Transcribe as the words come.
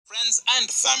friends and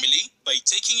family by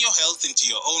taking your health into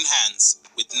your own hands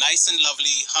with nice and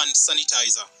lovely hand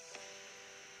sanitizer.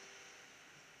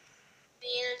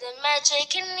 Feel the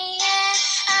magic in the air.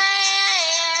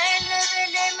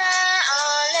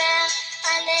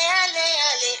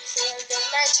 Feel the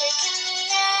magic in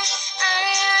the air.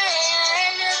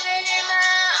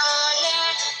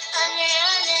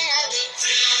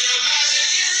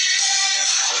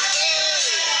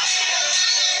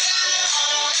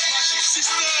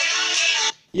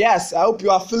 Yes, I hope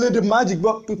you are feeling the magic,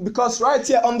 but because right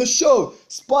here on the show,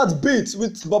 Sports Beat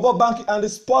with Bobo Banky and the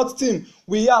sports team,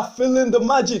 we are feeling the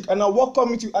magic, and I welcome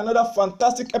you to another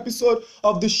fantastic episode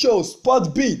of the show, Sports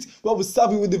Beat, where we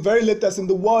serve you with the very latest in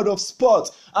the world of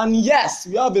sports. And yes,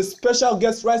 we have a special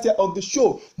guest right here on the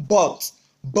show, but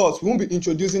we won't be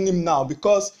introducing him now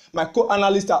because my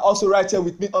co-analysts are also right here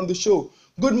with me on the show.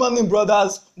 Good morning,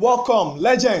 brothers. Welcome,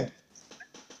 legend.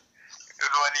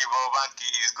 Good morning, Bobo Banky.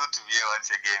 It's good to be here once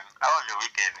again. How was your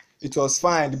weekend? It was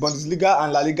fine. The Bundesliga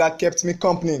and La Liga kept me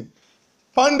company.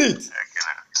 Pandit. Okay,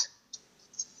 now.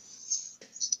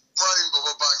 Morning,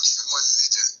 Bobo Banky. Good morning,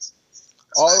 legend.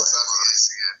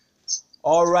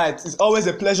 All right. It's always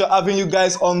a pleasure having you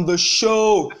guys on the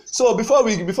show. So before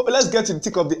let's get to the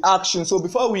thick of the action. So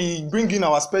before we bring in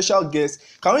our special guest,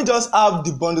 can we just have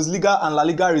the Bundesliga and La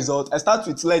Liga results? I start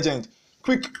with legend.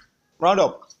 Quick round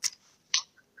up.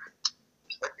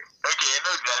 Okay,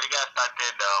 La Liga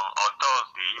started on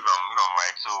Thursday, if I'm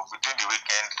right. So between the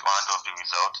weekend, round of the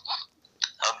result.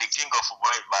 The king of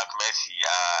football is back, Messi.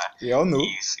 We all know.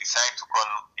 His side took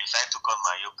on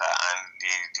Mallorca, and they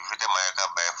defeated Mallorca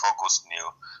by 4 goals to 0.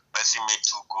 Messi made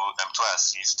 2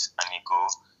 assists and a goal.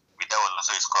 That was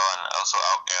also his score, and also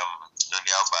Jordi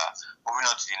Alba. Moving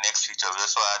on to the next feature, we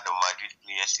also had the Madrid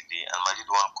play yesterday, and Madrid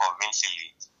won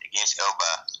convincingly against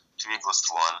Elba, 3 goals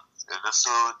to 1. There's also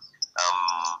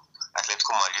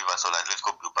Atletico Madrid versus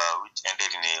Atletico Bilbao, which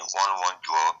ended in a 1-1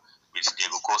 draw with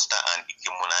Diego Costa and Ike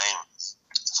Munaim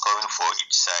scoring for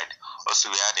each side.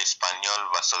 Also, we had Espanyol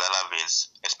versus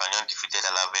Alaves. Espanyol defeated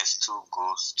Alaves 2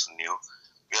 goals to 0.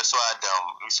 We also had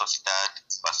Real Sociedad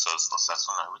versus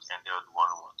Osasuna, which ended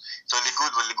 1-1. So the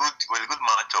good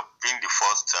matchup, being the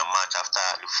first set of match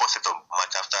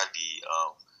after the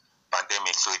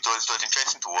pandemic. So it was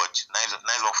interesting to watch. Nice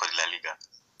one for the La Liga.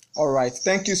 All right,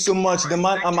 thank you so much, the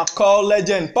man I'm a call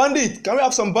legend. Pandit, can we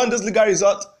have some Bundesliga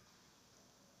result?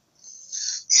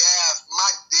 Yeah,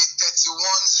 match day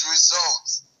 31's result.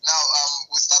 Now,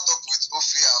 we start off with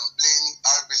Ofia playing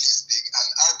RB Leipzig, and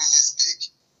RB Leipzig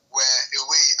were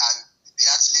away, and they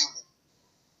actually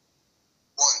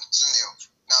won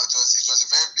 2-0. Now, it was a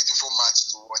very beautiful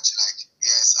match to watch. Like,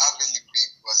 yes, RB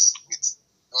Leipzig was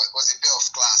a pair of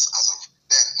class as of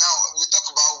then. Now, we talk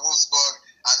about Wolfsburg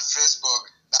and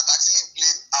Freiburg that actually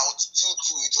played out 2-2.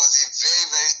 It was a very,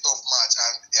 very tough match,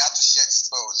 and they had to shed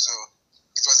spells. So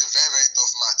it was a very, very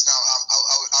tough match. Now,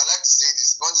 I would like to say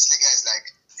this: Bundesliga is like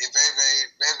a very, very,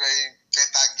 very, very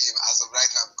better game as of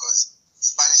right now, because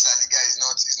Spanish La Liga is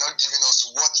not giving us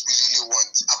what we really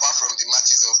want, apart from the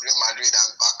matches of Real Madrid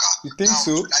and Barca. You think now,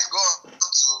 so? I go on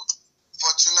to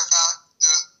Fortuna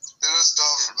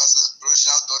Düsseldorf versus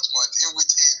Borussia Dortmund, in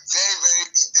which a very, very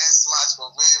intense match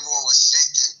where everyone was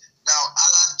shaking. Now,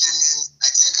 Alan came in, I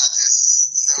think, at the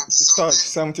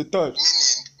 73rd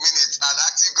minute, and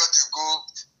actually got to go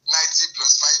 90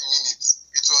 plus 5 minutes.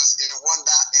 It was a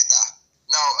wonder header.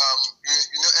 Now,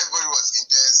 everybody was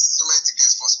intense. So many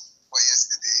tickets for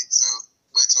yesterday. So,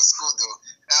 but it was cool though.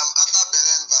 After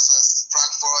Berlin versus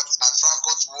Frankfurt, and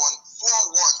Frankfurt won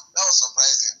 4-1. That was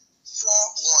surprising. 4-1.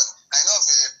 I know of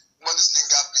a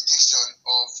Bundesliga prediction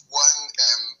of one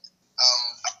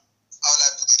how will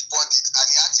I put it, pundit, and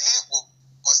he actually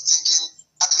was thinking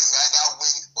that we either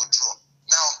win or draw.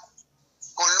 Now,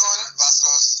 Cologne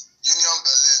versus Union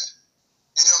Berlin.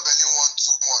 Union Berlin won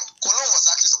 2-1. Cologne was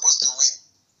actually supposed to win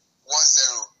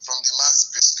 1-0 from the man's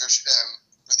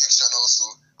prediction also.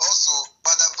 Also,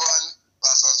 Paderborn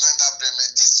versus Werder Bremen.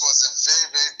 This was a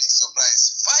very, very big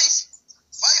surprise.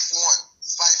 5-1.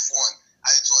 5-1.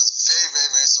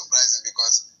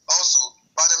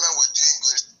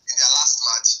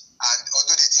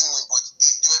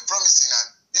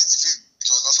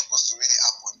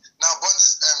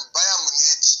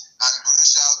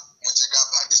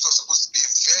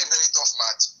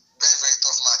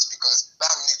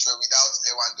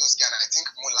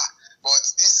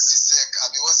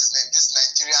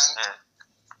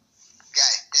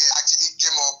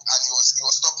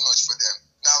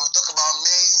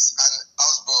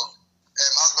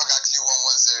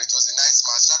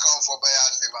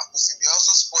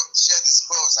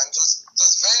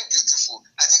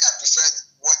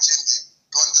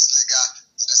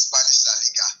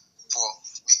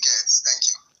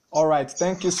 All right,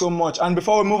 thank you so much. And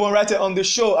before we move on right here on the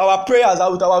show, our prayers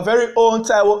are with our very own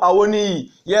Taiwo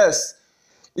Awoniyi. Yes,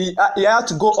 he had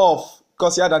to go off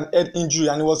because he had an head injury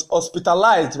and he was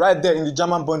hospitalized right there in the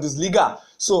German Bundesliga.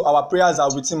 So our prayers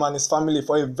are with him and his family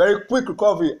for a very quick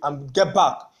recovery and get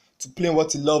back to playing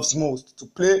what he loves most, to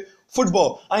play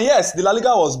football. And yes, the La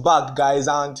Liga was back, guys,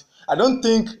 and I don't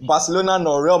think Barcelona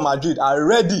nor Real Madrid are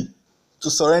ready to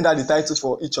surrender the title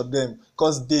for each of them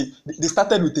because they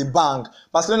started with a bang.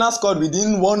 Barcelona scored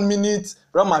within 1 minute,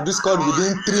 Real Madrid scored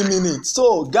within 3 minutes.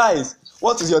 So, guys,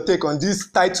 what is your take on this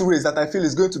title race that I feel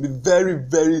is going to be very,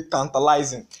 very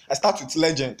tantalizing? I start with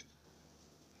Legend.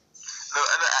 No,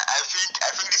 I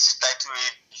think this title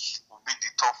race will be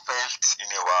the toughest in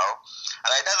a while,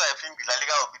 and I think the La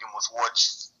Liga will be the most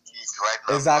watched league right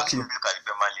now. Exactly. If you look at the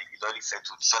Premier League, it's already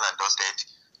settled, done and dusted.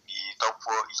 The top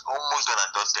four is almost done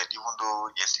and dusted, even though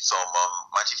yes, it's some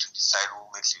matches to decide who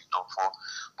makes it top four.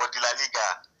 But the La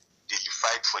Liga, they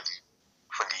fight for the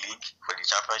league, for the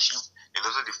championship. They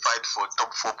also fight for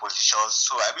top four positions.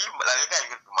 So I believe La Liga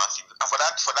is going to be massive. And for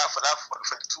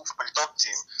the top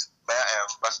team,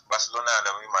 Barcelona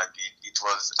and Real Madrid, it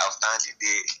was outstanding.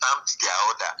 They stamped their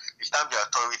order, they stamped their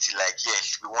authority. Like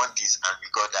yes, we want this and we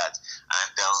got that.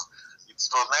 And it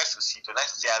was nice to see. It was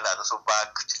nice to see Hazard also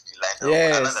back to the lineup.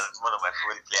 Yes. Hazard is one of my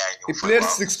favorite players. He played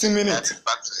 60 minutes.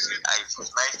 Back to see. It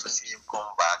was nice to see him come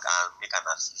back and make an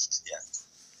assist.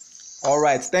 Yeah. All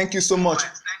right, thank you so much.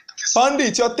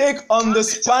 Pundit, your take on the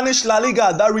Spanish La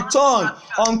Liga that returned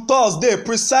on Thursday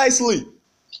precisely. Well,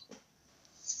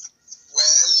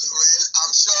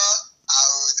 I'm sure I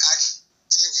would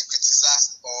actually be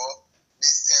criticized or be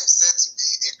said to be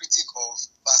a critic of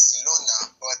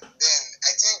Barcelona, but then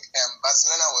I think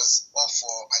Barcelona was up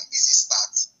for an easy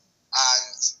start,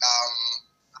 and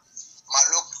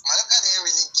Mallorca didn't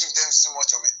really give them so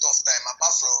much of a tough time,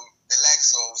 apart from the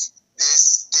likes of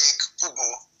this Kubo.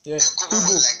 Yeah, Kubo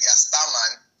was like their star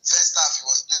man. First half he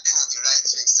was playing on the right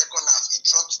wing. Second half he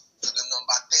dropped to the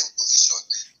number 10 position,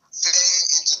 playing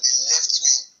into the left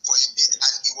wing for a bit,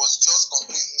 and he was just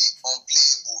completely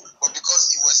unplayable. But because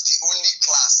he was the only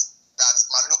class that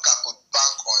Mallorca could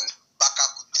bank on, Barca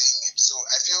could claim him. So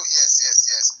I feel yes,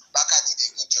 Barca did a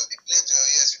good job. They played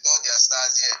with all their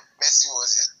stars here. Messi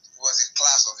was a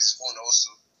class of his own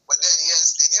also. But then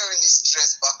yes, they didn't really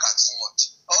stress Barca too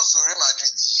much. Also, Real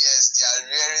Madrid, yes, they are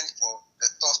rearing for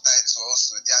the tough title.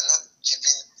 Also, they are not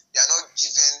giving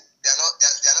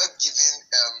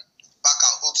Barca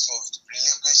hopes of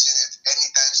relinquishing it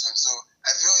anytime soon. So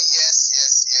I feel yes,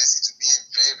 it will be a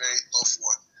very, very tough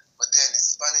one. But then the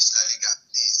Spanish La Liga,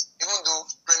 please, even though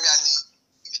Premier League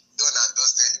done and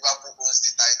dusted, Liverpool owns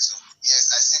the title.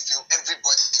 Yes, I still feel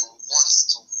everybody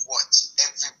wants to watch.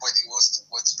 Everybody wants to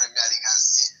watch Premier League and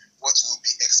see what we'll be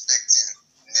expecting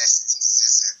next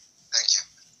season. Thank you.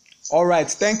 All right,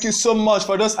 thank you so much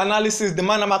for those analysis. The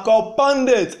man I'm called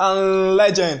Pundit and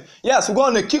Legend. Yes, we're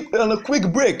going on a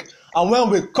quick break. And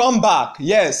when we come back,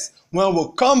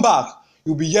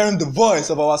 you'll be hearing the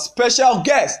voice of our special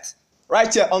guest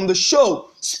right here on the show,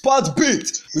 Sports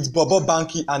Beat with Bobo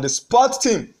Banky and the sports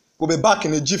team. We'll be back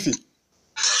in a jiffy.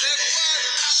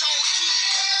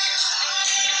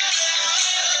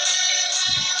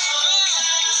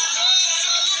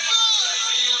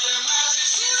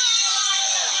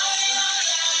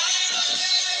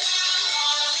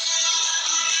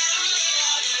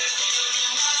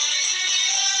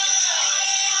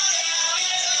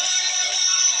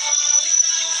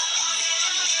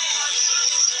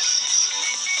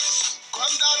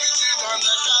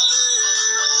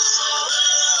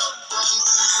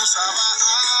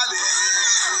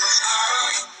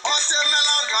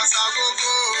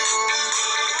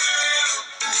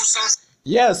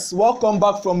 Yes, welcome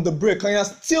back from the break, and you're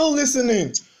still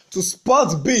listening to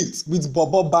Sports Beat with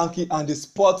Bobo Banky and the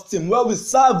sports team, where we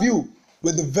serve you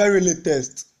with the very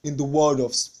latest in the world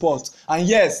of sports. And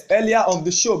yes, earlier on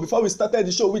the show, before we started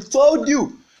the show, we told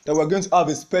you that we're going to have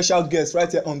a special guest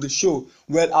right here on the show.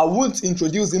 Well, I won't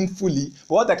introduce him fully,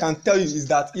 but what I can tell you is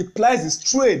that he plies his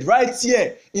trade right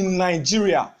here in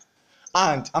Nigeria.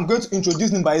 And I'm going to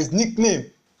introduce him by his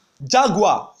nickname,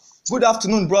 Jaguar. Good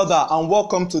afternoon, brother, and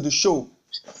welcome to the show.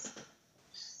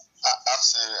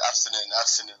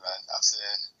 Afternoon, man.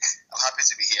 I'm happy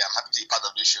to be here. I'm happy to be part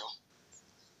of this show.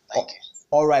 Thank you.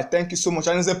 All right, thank you so much.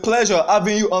 And it's a pleasure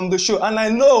having you on the show. And I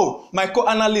know my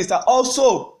co-analysts are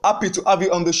also happy to have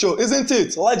you on the show, isn't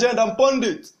it? Legend and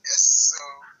Pundit. Yes, so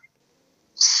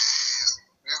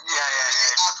we're really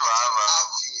happy to have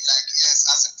you. Like, yes,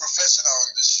 as a professional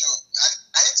on the show.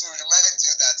 I need to remind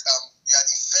you that you are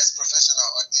the first professional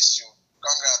on this show.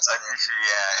 Congrats. Thank you.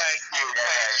 Yeah.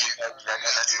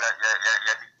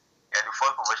 You're the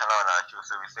first professional professional on our show,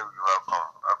 so we say we welcome,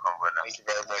 brother. Thank you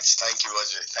very much. Thank you,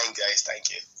 Roger. Thank you, guys.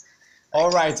 Thank you. All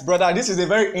right, brother, this is a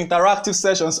very interactive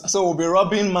session, so we'll be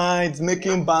rubbing minds,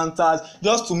 making banters,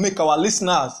 just to make our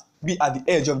listeners be at the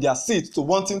edge of their seats to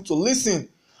wanting to listen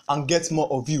and get more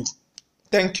of you.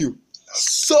 Thank you.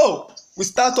 So, we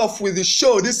start off with the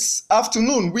show this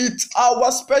afternoon with our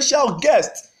special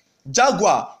guest,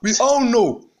 Jaguar. We all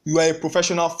know you are a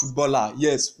professional footballer.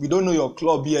 Yes, we don't know your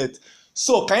club yet.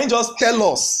 So, can you just tell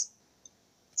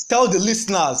the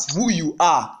listeners who you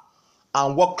are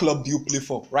and what club do you play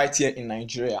for right here in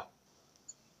Nigeria?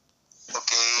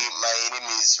 Okay, my name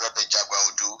is Robert Jaguar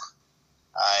Odu.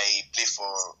 I play for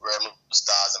Remo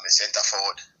Stars. I'm a center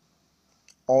forward.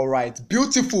 All right,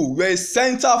 beautiful. You're a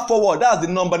center forward. That's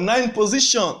the number 9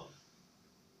 position.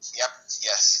 Yep,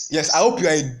 yes. Yes, I hope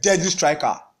you're a deadly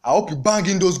striker. I hope you bang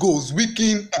in those goals week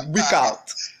in, week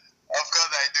out. Of course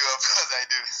I do.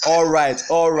 All right.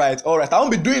 I won't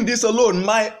be doing this alone.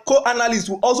 My co-analyst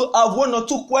will also have 1 or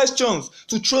 2 questions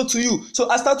to throw to you.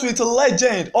 So I start with a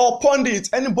legend or pundit,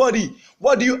 anybody.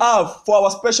 What do you have for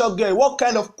our special guest? What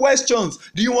kind of questions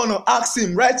do you want to ask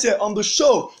him right here on the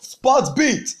show, Sports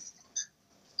Beat?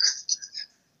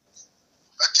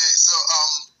 Okay, so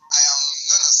I am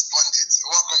known as Pundit.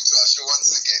 Welcome to our show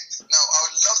once again. Now, I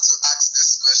would love to ask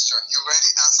this question. You've already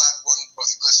answered one of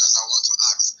the questions I want to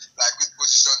ask. Like, which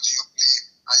position do you play,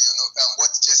 and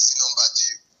what jersey number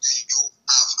do you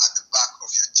have at the back of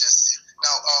your jersey?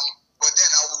 Now, but then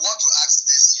I would want to ask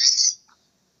this really.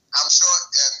 I'm sure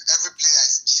every player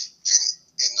is given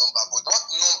a number, but what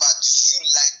number do you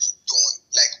like to don?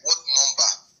 Like, what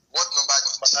number of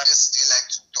jersey do you like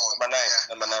to don?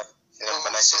 Number 9.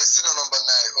 So it's still number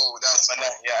 9. Oh, that's number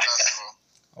 9. Yeah. That's cool.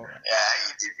 Right.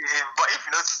 Yeah. But if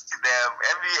you notice,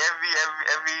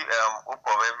 every hope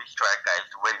of every striker is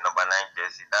to wear the number 9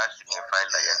 jersey. That signifies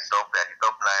that you're the top 9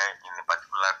 in a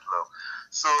particular club.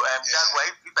 So, Jaguar,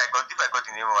 if I got the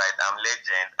name right, I'm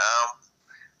legend.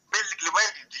 Basically, when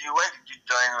did you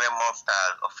join Remo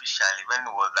Stars officially? When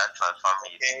was that transfer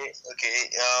made?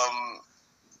 Okay.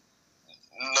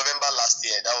 November last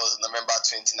year. That was November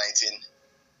 2019.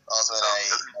 That was when I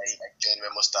joined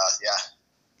Remo Stars. Yeah.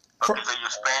 Okay, so you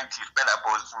spent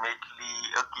approximately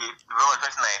November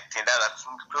 2019. That's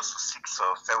close to 6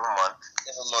 or 7 months.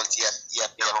 7 months. Yeah.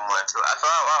 7 months. So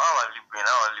how have you been?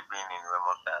 How have you been in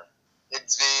Remo Stars?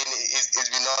 It's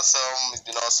been awesome. It's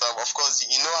been awesome. Of course,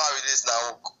 you know how it is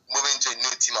now. Moving to a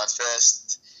new team at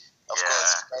first. Of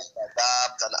course, trying to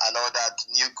adapt and all that.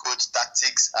 New coach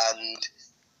tactics and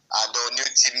new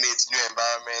teammates, new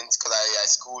environment. Because I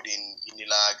schooled in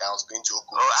Ilag. I was going to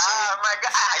Oku. Oh, my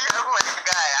God! You're my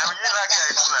guy. I'm Ilag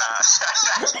guy now. I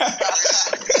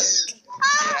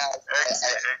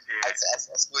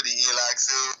schooled in Ilag.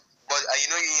 So, but you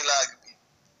know Ilag,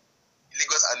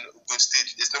 Lagos and Ogun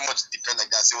State, there's not much different like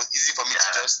that. So it was easy for me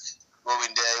to just go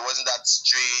in there. It wasn't that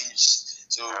strange.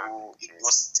 So it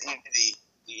was easy.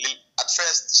 At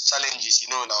first, challenges,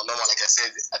 now normal, like I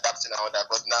said, adapting and all that.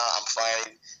 But now I'm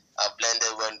fine. I've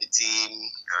blended well in the team.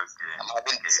 Okay. I'm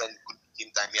having decent good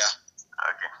team time, yeah.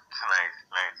 Okay,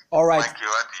 nice. All right. Thank you.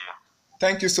 What do you?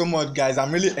 Thank you so much, guys.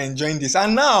 I'm really enjoying this.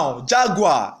 And now,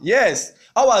 Jaguar, yes,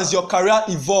 how has your career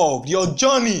evolved? Your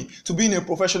journey to being a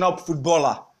professional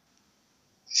footballer?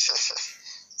 Okay.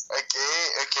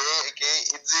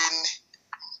 It's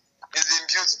been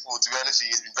beautiful, to be honest with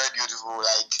you. It's been very beautiful.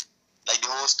 Like the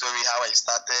whole story, how I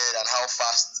started and how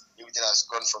fast everything has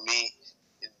gone for me.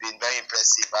 It's been very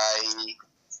impressive. I used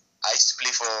to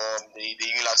play for the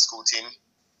Unilag school team.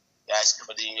 Yeah, I used to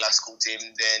play for the Unilag school team.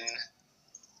 Then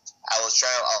I was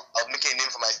making a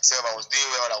name for myself. I was doing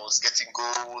well. I was getting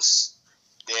goals.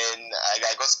 Then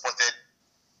I got spotted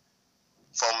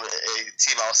from a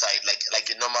team outside, like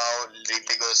a normal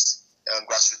Lagos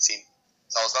grassroots team.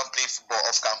 So I was not playing football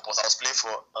off campus. I was playing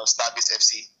for Starbase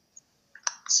FC.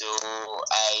 So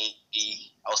I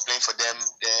was playing for them,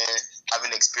 then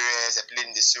having experience. I played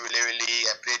in the Surulere League.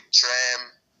 I played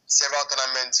Trem, several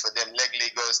tournaments for them, Leg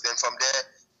Lagos. Then from there,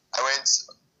 I went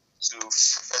to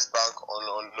First Bank on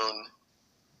loan.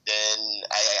 Then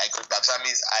I got back. So that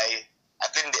means I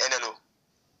played in the NLO,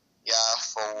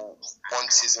 for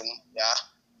 1 season,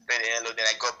 played in the NLO. Then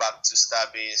I got back to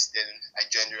Starbase. Then I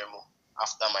joined Remo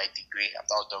after my degree,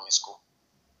 after I was done with school.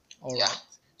 All right.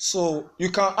 So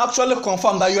you can actually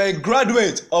confirm that you are a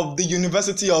graduate of the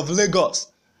University of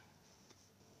Lagos.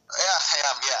 Yeah, I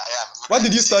am. What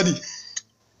did you study?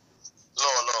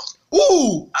 Law.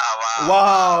 Ooh!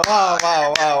 Wow.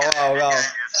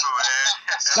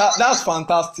 That's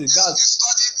fantastic. You studied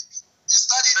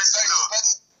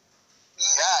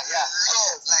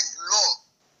law.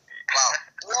 Wow.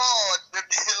 Law, the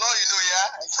law,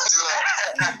 I studied law.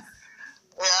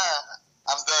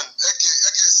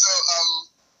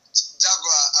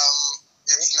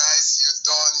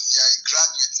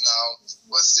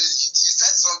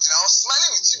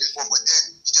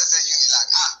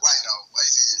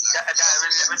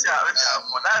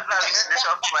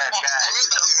 point, guys. You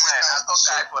just point. I talk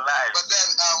guy for life. But then,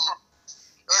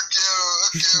 okay,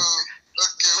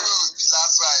 the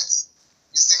last fight.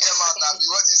 You still get mad, Abi.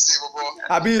 What do you say, Bobo?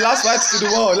 Abi, last fight to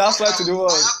the world. Last fight to the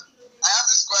world. I have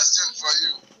this question for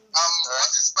you.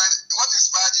 What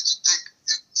inspired you to take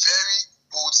the very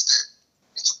bold step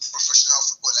into professional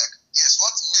football? Like, yes,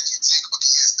 what made you think,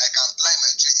 okay, yes, I can apply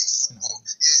my trade in football.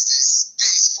 Yes, there's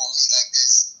space for me. Like,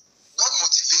 what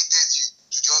motivated you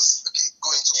to just go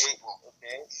into football?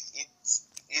 Okay.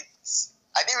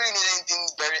 I didn't really need anything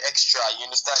very extra.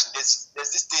 You understand? There's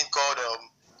this thing called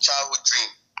childhood dream.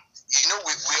 You know,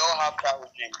 we all have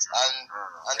childhood dreams, and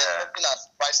there's nothing as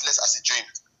priceless as a dream.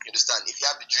 You understand? If you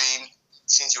have the dream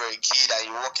since you were a kid and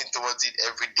you're working towards it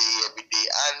every day,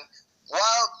 and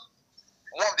while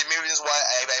one of the main reasons why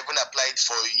I even applied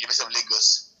for University of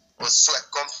Lagos was so I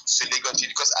could come to Lagos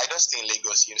because I don't stay in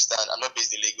Lagos. You understand? I'm not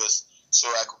based in Lagos, so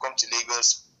I could come to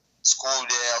Lagos, school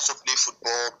there, also play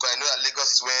football because I know that Lagos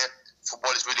is where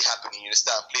football is really happening. You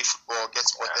understand? Play football, get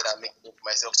spotted, and make it for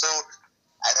myself. So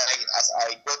as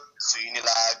I got to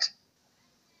Unilag,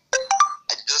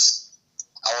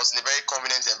 I was in a very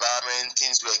confident environment.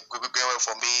 Things were going well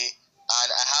for me, and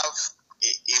I have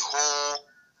a whole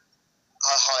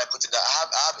how I put it. I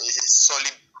have a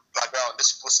solid background.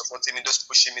 Those people supporting me, those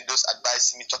pushing me, those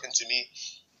advising me, talking to me.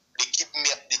 They keep me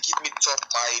top.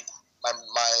 My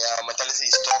mentality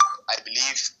is top, I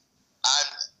believe. And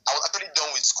I was actually done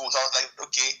with school, so I was like,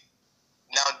 okay,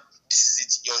 now this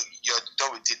is it. You're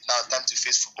done with it. Now it's time to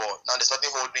face football. Now there's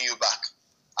nothing holding you back.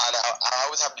 And I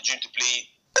always have the dream to play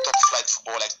top flight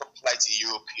football, like top flight in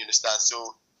Europe. You understand?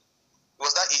 So it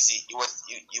was that easy. It was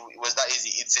that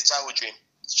easy. It's a childhood dream.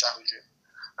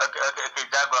 Okay,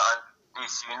 Jago, and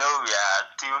this, we are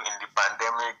still in the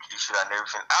pandemic issue and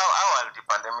everything. How has the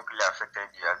pandemic really affected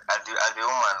you as a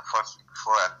woman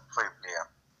for a player?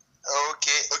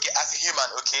 Okay. As a human,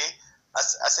 as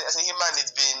a human,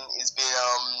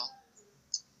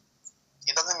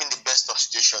 it hasn't been the best of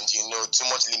situations. Too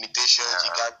much limitations.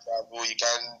 You can't travel. You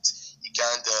can't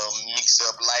mix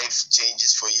up. Life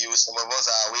changes for you. Some of us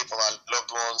are away from our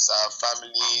loved ones, our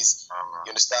families.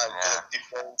 You understand?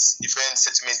 Different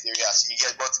settlement areas. You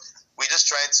get, but we're just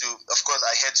trying to, of course,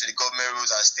 adhere to the government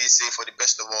rules and stay safe for the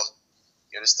best of all.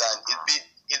 You understand?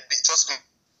 Trust me.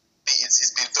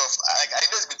 It's been tough. I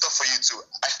know it's been tough for you too.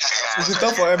 It's been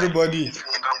tough for everybody. As a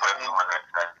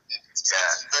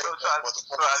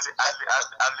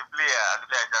player,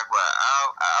 Jaguar,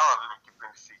 how have you been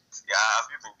keeping fit? Yeah, have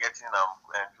you been getting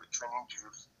training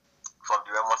drills from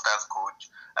the Remo Stars coach?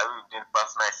 Have you been doing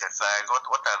personal exercise? What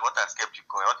has kept you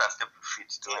going? What has kept you fit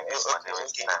during this pandemic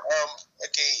time?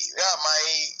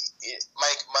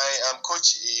 My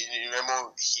coach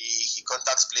Remo, he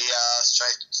contacts players,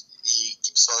 he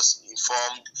keeps us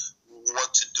informed what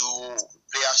to do,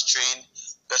 players train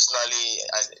personally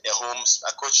at their homes.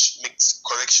 My coach makes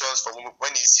corrections from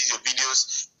when he sees your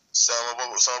videos. Some of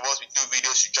us, we do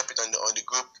videos, you drop it on the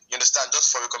group. You understand?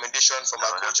 Just for recommendation from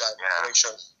our coach and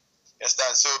correction. You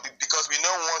understand? So because we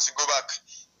know once you go back,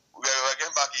 we're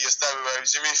getting back. You understand? We're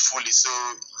resuming fully, so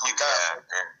you can't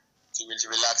to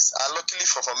relax. And luckily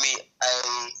for me,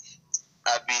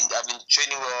 I've been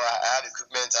training well. I have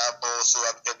equipment, I have balls, so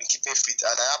I've been keeping fit,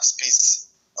 and I have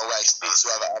space. So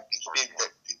I've been keeping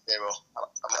fit very well.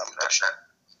 That's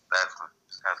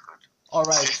good. All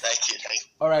right. Thank you.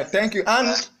 All right, thank you.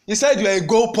 And you said you're a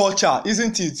goal poacher,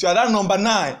 isn't it? You are that number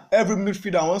 9. Every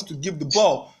midfielder wants to give the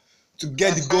ball to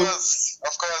get the goal. Of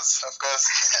course.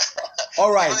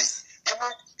 All right. Even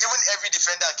every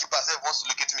defender and keeper wants to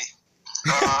look at me.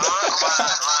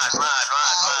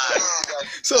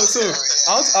 So I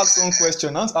want to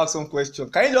ask some question.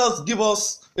 Can you just give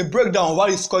us a breakdown of how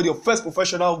you scored your first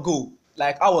professional goal?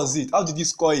 Like, how was it? How did you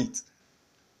score it?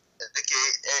 Okay,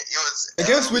 it was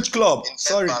against which club?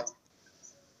 Sorry.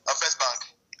 First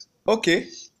Bank. Okay.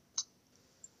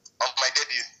 On my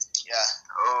debut. Yeah.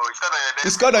 Oh, you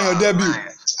scored on your debut.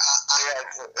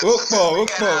 Okpo.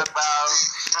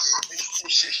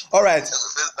 All right.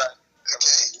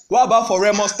 What about for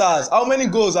Remo Stars? How many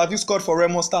goals have you scored for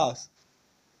Remo Stars?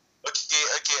 Okay.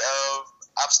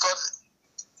 I've scored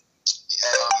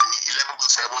 11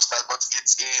 goals for Remo Stars, but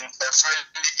it's in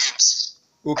friendly games.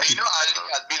 Okay. And our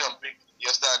league has been on break. You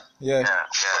understand? Yeah.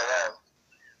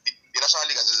 The National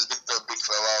League has been on break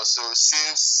for a while. So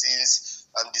since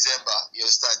December, you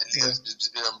understand, the league has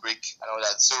been on break and all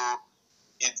that. So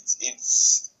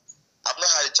it's I've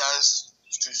not had a chance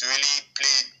to really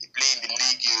play in the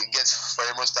league, get for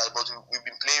Remo Stars, but we've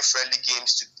been playing friendly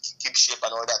games to keep shape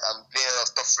and all that. I'm playing a lot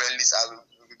of tough friendlies, and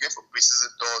we're going for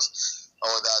pre-season tours,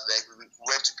 all that. Like we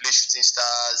went to play Shooting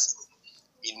Stars,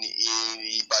 in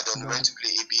Ibadan, went to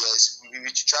play ABS.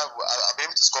 We travel. I'll be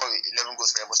able to score 11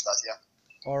 goals for Remo Stars. Yeah.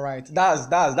 All right,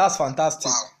 that's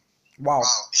fantastic. Wow.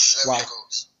 11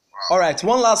 goals. Wow. All right,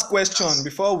 one last question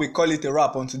before we call it a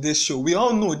wrap on today's show. We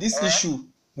all know this issue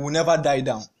will never die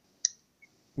down.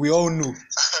 We all know.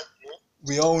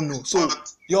 So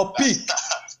your pick,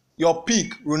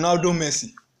 Ronaldo,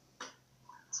 Messi.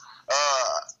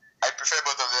 I prefer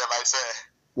both of them. I swear.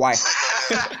 Why? I don't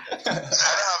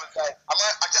have time. I'm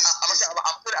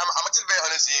actually very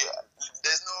honest with you.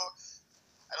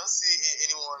 I don't see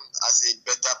anyone as a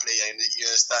better player. You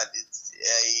understand?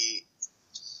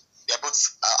 They are both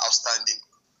outstanding.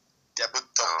 They are both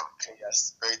top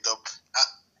players, very top.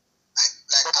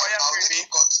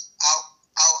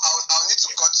 I'll need to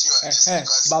cut you on this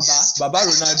because Baba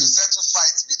Ronaldo. To settle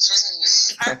fight between me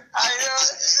and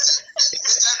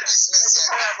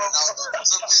Ronaldo.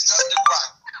 So please just be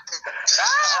quiet.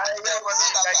 I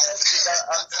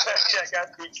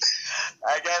can't pick.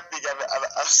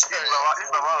 I'm sorry. Okay.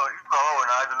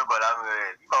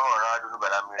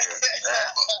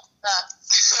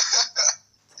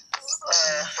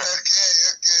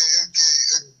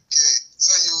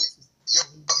 So your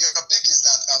pick is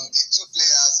that the two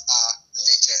players are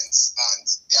legends and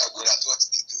they are good at what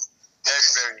they do.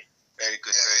 Very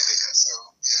good. So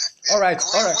All right. We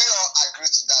all agree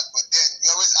to that, but then we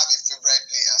always have a favorite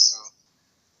player. So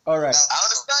All right. I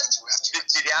understand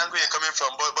the angle you're coming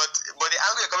from, but the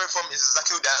angle you're coming from is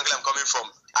exactly the angle I'm coming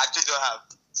from. I actually don't have.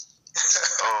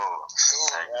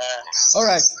 All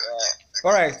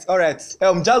right.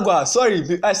 Jaguar,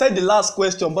 sorry, I said the last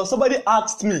question, but somebody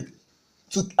asked me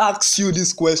to ask you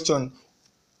this question.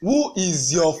 Who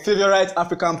is your favorite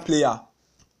African player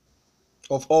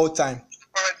of all time?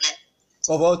 Currently.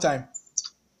 Of all time.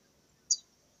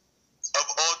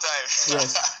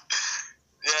 Yes.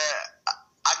 Yeah, I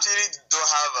actually don't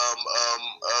have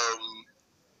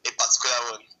a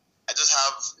particular one. I just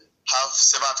have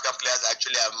several African players I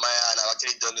actually admire and I've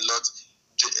actually done a lot.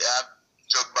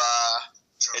 Drogba,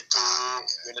 Eto'o,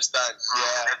 you understand?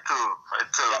 Yeah. Eto'o,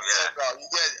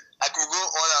 yeah. I could go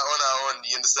on,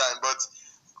 you understand? But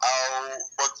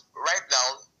right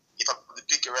now, if I'm to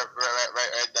pick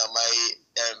right now, my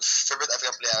favorite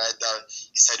African player right now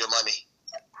is Sadio Mane.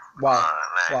 Wow.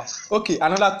 Okay,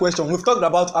 another question. We've talked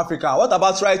about Africa. What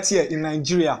about right here in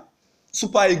Nigeria?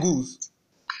 Super Eagles.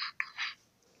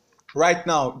 Right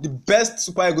now, the best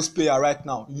Super Eagles player right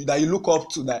now that you look up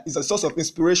to, that is a source of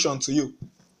inspiration to you.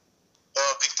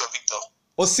 Victor.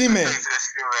 Osimhen.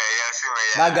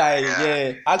 That guy,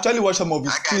 yeah. I actually watched some of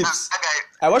his clips.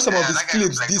 I watched some of his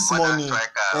clips this morning.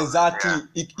 Exactly.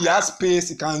 He has pace,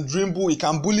 he can dribble, he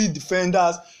can bully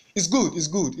defenders. It's good. He's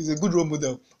a good role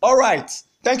model. All right.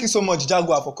 Thank you so much,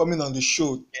 Jaguar, for coming on the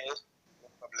show. Yeah, no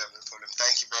problem.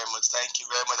 Thank you very much. I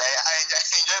enjoyed my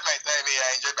time here.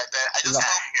 I just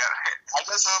hope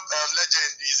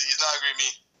Legend is not angry with me.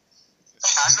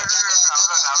 Let me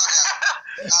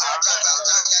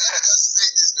just say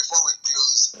this before we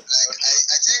close. I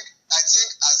think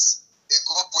as a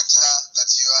goal poacher that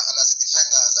you are and as a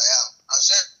defender as I am, I'm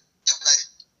sure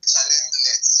challenge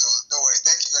net. So don't worry.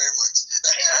 Thank you very much.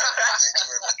 Thank you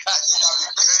very much. I think I'll be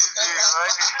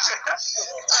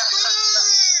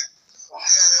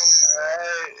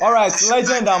All right,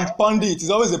 Legend and Pundit, it's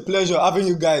always a pleasure having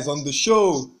you guys on the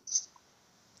show. It's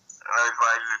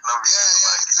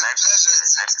a pleasure.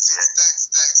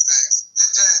 Thanks.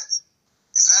 Legend,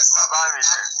 it's nice to have you.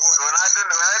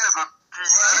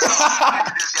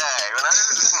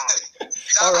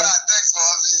 All right. Thanks for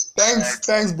having me.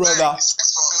 Thanks, brother.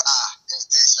 Thanks for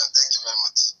invitation. Thank you very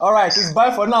much. All right, it's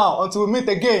bye for now until we meet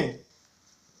again.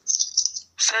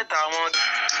 Set I want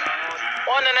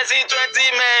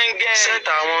 120 men gang. Set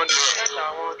I want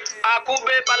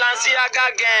Akube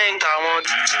Balenciaga gang. I want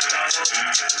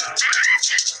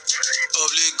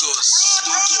Of Lagos.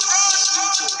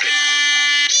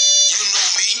 You know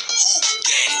me, who?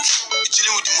 Gang. You're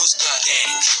chilling with the Monster. Gang.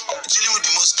 You're chilling with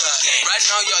the Monster. Gang. Right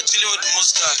now you are chilling with the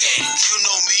Monster. Gang. You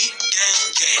know me, gang.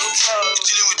 You're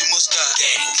chilling with the Monster.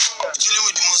 Gang. You're chilling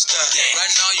with the Monster. Gang.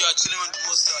 Right now you are chilling with the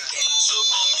Monster. Gang. So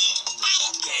mommy,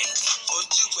 gang.